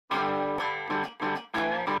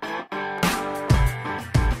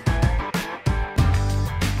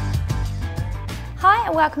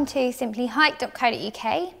and welcome to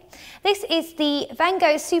simplyhike.co.uk. This is the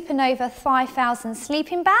Vango Supernova 5000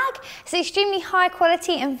 sleeping bag. It's an extremely high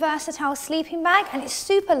quality and versatile sleeping bag, and it's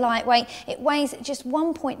super lightweight. It weighs just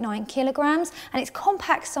 1.9 kilograms and its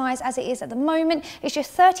compact size as it is at the moment is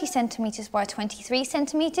just 30 centimeters by 23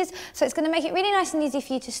 centimeters. So it's going to make it really nice and easy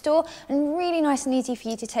for you to store and really nice and easy for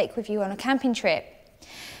you to take with you on a camping trip.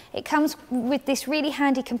 It comes with this really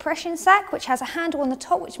handy compression sack which has a handle on the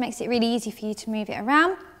top which makes it really easy for you to move it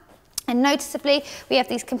around. And noticeably we have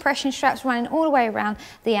these compression straps running all the way around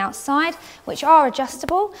the outside which are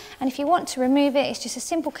adjustable, and if you want to remove it, it's just a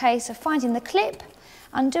simple case of finding the clip,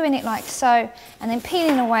 undoing it like so, and then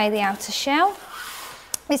peeling away the outer shell.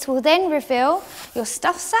 This will then reveal your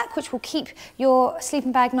stuff sack, which will keep your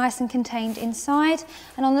sleeping bag nice and contained inside.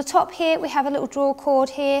 And on the top here we have a little drawer cord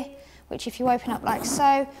here, which if you open up like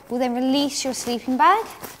so, will then release your sleeping bag.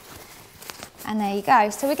 And there you go.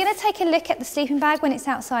 So we're going to take a look at the sleeping bag when it's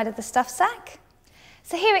outside of the stuff sack.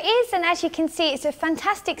 So here it is, and as you can see, it's a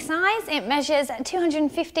fantastic size. It measures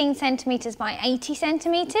 215 centimeters by 80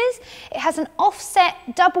 centimeters. It has an offset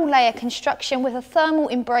double layer construction with a thermal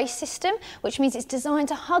embrace system, which means it's designed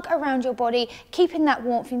to hug around your body, keeping that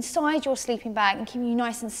warmth inside your sleeping bag and keeping you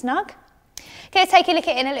nice and snug. Okay, take a look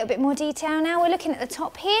at it in a little bit more detail now. We're looking at the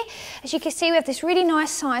top here. As you can see, we have this really nice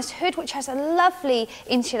sized hood which has a lovely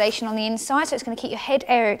insulation on the inside, so it's going to keep your head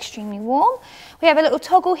area extremely warm. We have a little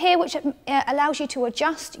toggle here which allows you to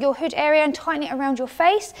adjust your hood area and tighten it around your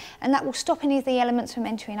face, and that will stop any of the elements from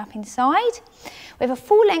entering up inside. We have a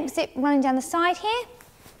full length zip running down the side here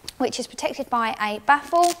which is protected by a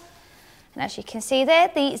baffle. And as you can see there,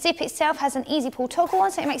 the zip itself has an easy pull toggle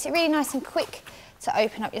on, so it makes it really nice and quick to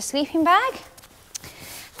open up your sleeping bag.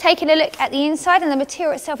 Taking a look at the inside, and the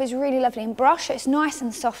material itself is really lovely and brushed, so it's nice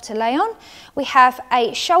and soft to lay on. We have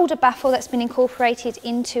a shoulder baffle that's been incorporated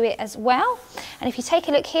into it as well. And if you take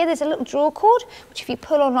a look here, there's a little drawer cord, which if you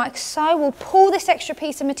pull on like so, will pull this extra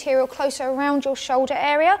piece of material closer around your shoulder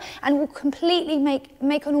area and will completely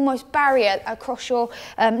make an almost barrier across your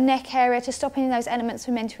neck area to stop any of those elements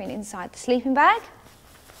from entering inside the sleeping bag.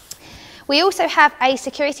 We also have a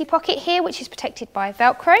security pocket here which is protected by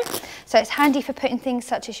Velcro, so it's handy for putting things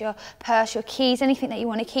such as your purse, your keys, anything that you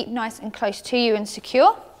want to keep nice and close to you and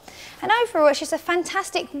secure. And overall it's just a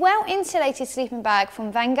fantastic, well insulated sleeping bag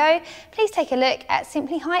from Vango. Please take a look at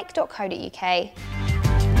simplyhike.co.uk.